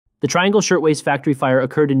The Triangle Shirtwaist factory fire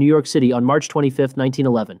occurred in New York City on March 25,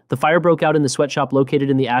 1911. The fire broke out in the sweatshop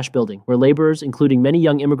located in the Ash Building, where laborers, including many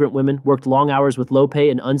young immigrant women, worked long hours with low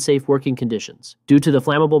pay and unsafe working conditions. Due to the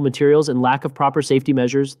flammable materials and lack of proper safety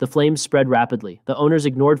measures, the flames spread rapidly. The owners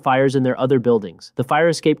ignored fires in their other buildings. The fire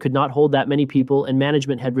escape could not hold that many people, and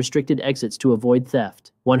management had restricted exits to avoid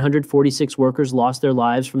theft. 146 workers lost their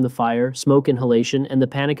lives from the fire, smoke inhalation, and the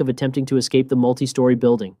panic of attempting to escape the multi-story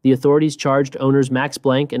building. The authorities charged owners Max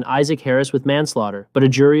Blank and Isaac Harris with manslaughter, but a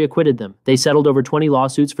jury acquitted them. They settled over 20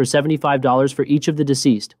 lawsuits for $75 for each of the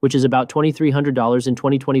deceased, which is about $2,300 in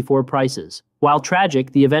 2024 prices. While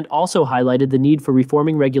tragic, the event also highlighted the need for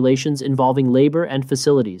reforming regulations involving labor and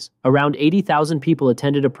facilities. Around 80,000 people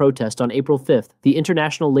attended a protest on April 5th. The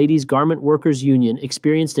International Ladies Garment Workers Union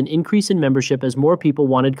experienced an increase in membership as more people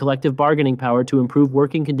wanted collective bargaining power to improve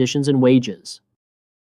working conditions and wages.